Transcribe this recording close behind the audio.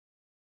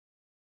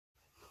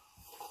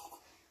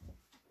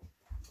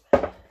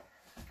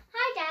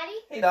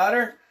Hey,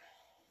 daughter.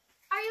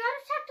 Are you out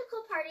of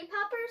tactical party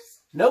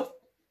poppers? Nope.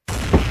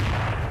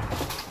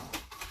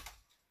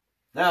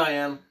 Now I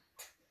am.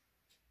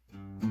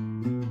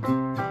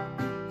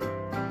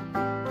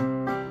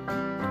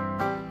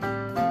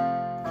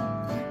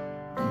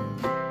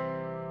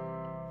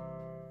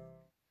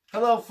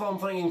 Hello,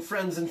 foam-flinging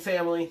friends and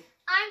family.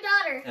 I'm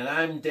Daughter. And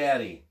I'm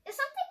Daddy. Is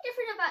something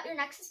different about your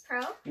Nexus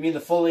Pro? You mean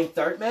the full-length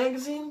dart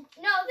magazine?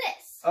 No,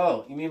 this.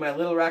 Oh, you mean my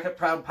Little Rocket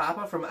Proud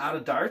Papa from Out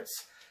of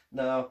Darts?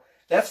 No,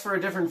 that's for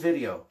a different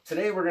video.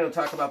 Today we're going to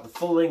talk about the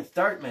full-length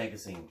dart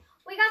magazine.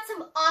 We got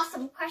some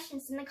awesome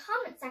questions in the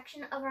comment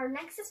section of our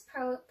Nexus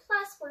Pro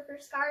plus Worker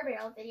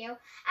ScarBarrel video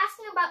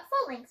asking about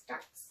full-length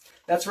darts.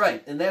 That's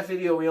right. In that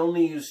video we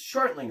only used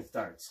short-length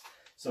darts.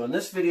 So in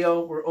this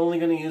video we're only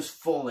going to use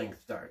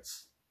full-length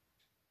darts.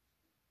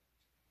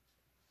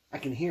 I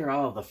can hear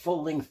all of the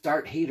full-length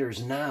dart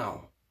haters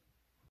now.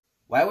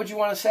 Why would you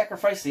want to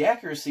sacrifice the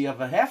accuracy of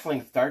a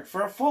half-length dart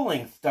for a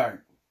full-length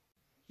dart?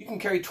 You can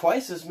carry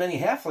twice as many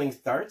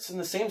half-length darts in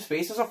the same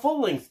space as a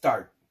full-length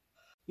dart.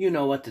 You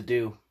know what to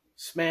do.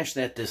 Smash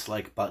that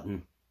dislike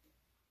button.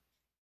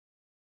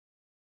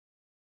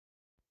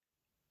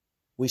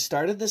 We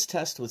started this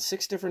test with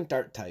 6 different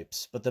dart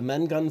types, but the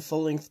men gun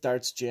full-length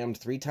darts jammed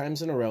 3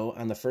 times in a row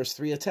on the first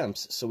 3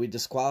 attempts, so we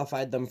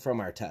disqualified them from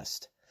our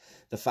test.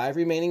 The 5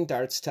 remaining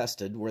darts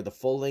tested were the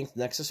full-length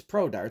Nexus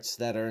Pro darts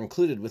that are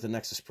included with the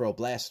Nexus Pro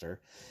blaster,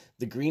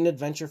 the green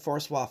Adventure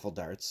Force waffle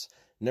darts,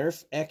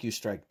 Nerf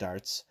AccuStrike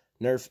darts,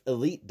 Nerf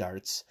Elite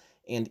darts,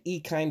 and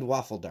E-Kind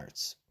waffle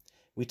darts.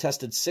 We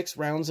tested 6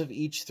 rounds of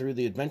each through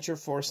the Adventure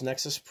Force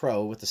Nexus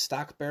Pro with the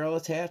stock barrel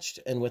attached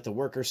and with the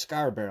Worker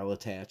ScarBarrel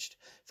attached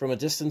from a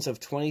distance of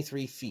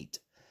 23 feet.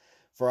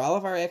 For all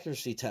of our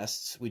accuracy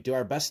tests, we do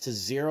our best to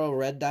zero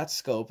red dot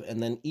scope,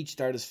 and then each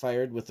dart is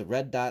fired with the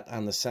red dot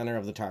on the center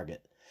of the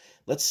target.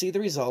 Let's see the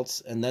results,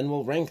 and then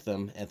we'll rank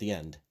them at the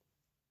end.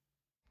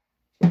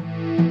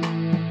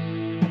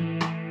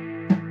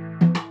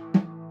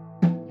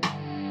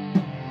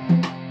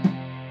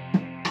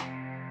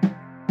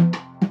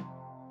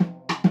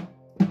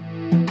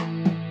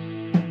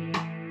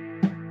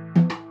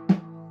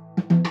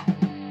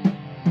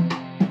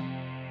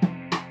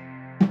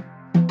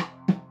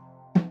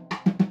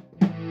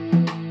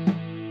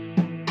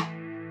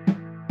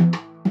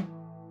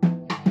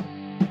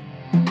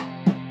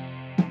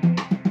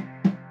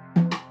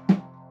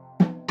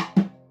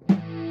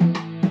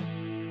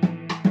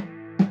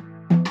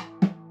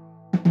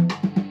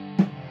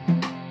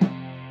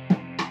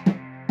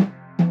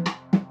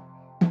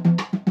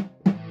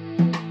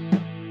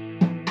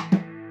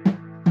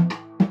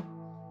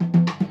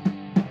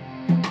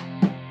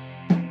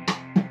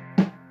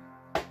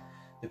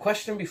 The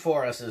question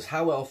before us is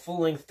how well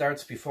full-length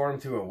darts perform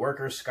through a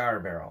Worker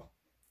ScarBarrel.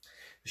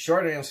 The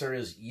short answer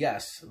is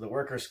yes, the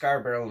Worker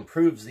ScarBarrel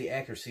improves the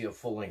accuracy of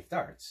full-length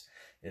darts.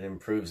 It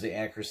improves the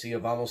accuracy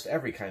of almost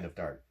every kind of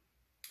dart.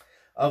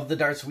 Of the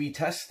darts we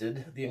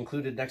tested, the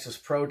included Nexus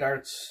Pro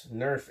darts,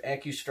 Nerf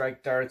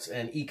AccuStrike darts,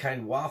 and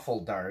E-Kind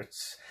waffle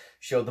darts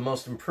showed the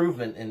most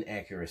improvement in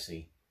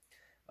accuracy.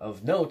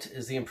 Of note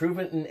is the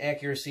improvement in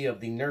accuracy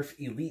of the Nerf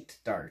Elite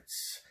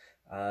darts.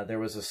 There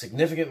was a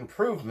significant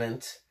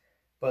improvement,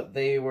 but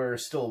they were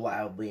still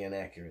wildly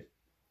inaccurate.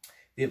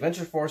 The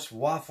Adventure Force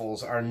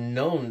waffles are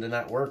known to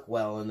not work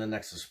well in the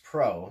Nexus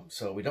Pro,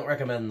 so we don't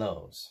recommend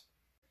those.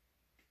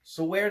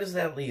 So where does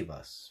that leave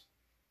us?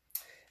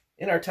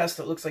 In our test,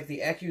 it looks like the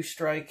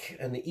AccuStrike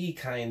and the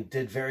E-Kind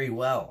did very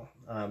well.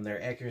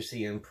 Their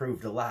accuracy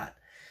improved a lot,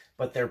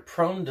 but they're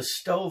prone to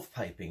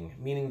stovepiping,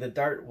 meaning the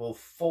dart will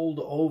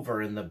fold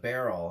over in the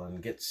barrel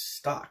and get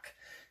stuck.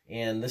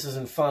 And this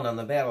isn't fun on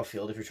the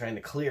battlefield if you're trying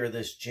to clear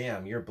this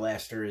jam. Your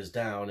blaster is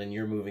down and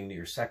you're moving to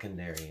your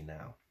secondary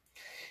now.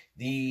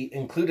 The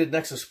included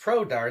Nexus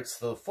Pro darts,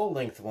 the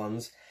full-length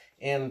ones,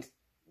 and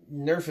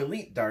Nerf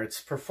Elite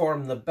darts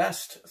perform the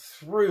best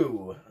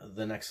through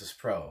the Nexus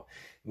Pro,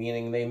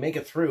 meaning they make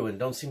it through and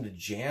don't seem to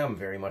jam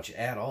very much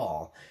at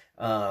all,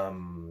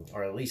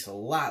 or at least a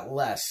lot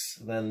less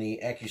than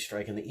the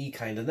AccuStrike and the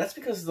E-Kind. And that's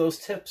because those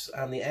tips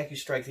on the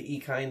AccuStrike, the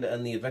E-Kind,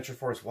 and the Adventure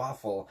Force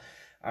waffle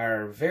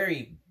are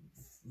very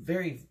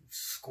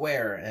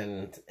square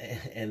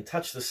and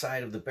touch the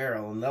side of the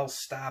barrel, and they'll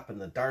stop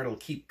and the dart will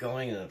keep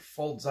going and it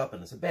folds up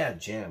and it's a bad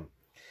jam.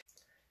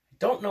 I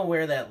don't know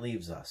where that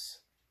leaves us.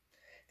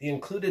 The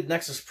included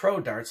Nexus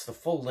Pro darts, the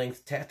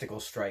full-length tactical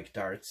strike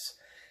darts,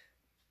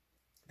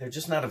 they're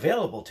just not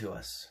available to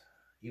us,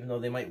 even though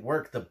they might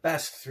work the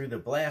best through the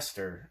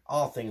blaster,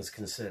 all things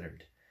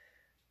considered.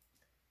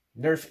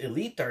 Nerf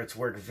Elite darts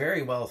work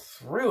very well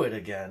through it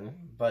again,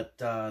 but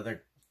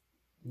they're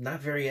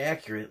not very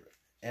accurate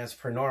as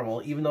per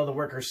normal, even though the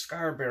Worker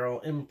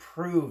ScarBarrel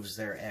improves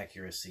their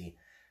accuracy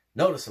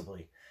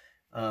noticeably.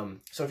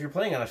 So if you're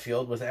playing on a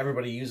field with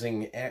everybody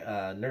using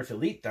Nerf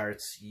Elite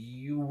darts,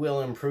 you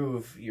will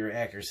improve your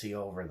accuracy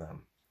over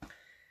them.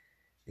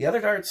 The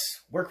other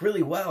darts work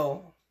really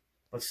well,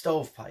 but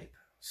stovepipe.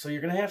 So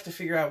you're going to have to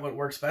figure out what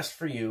works best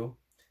for you,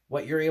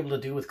 what you're able to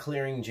do with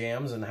clearing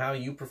jams, and how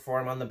you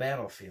perform on the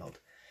battlefield.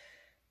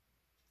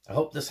 I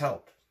hope this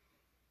helped.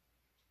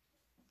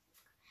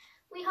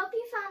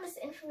 found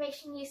this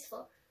information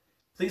useful.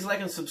 Please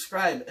like and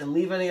subscribe, and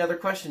leave any other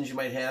questions you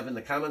might have in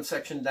the comment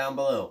section down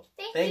below.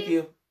 Thank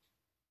you.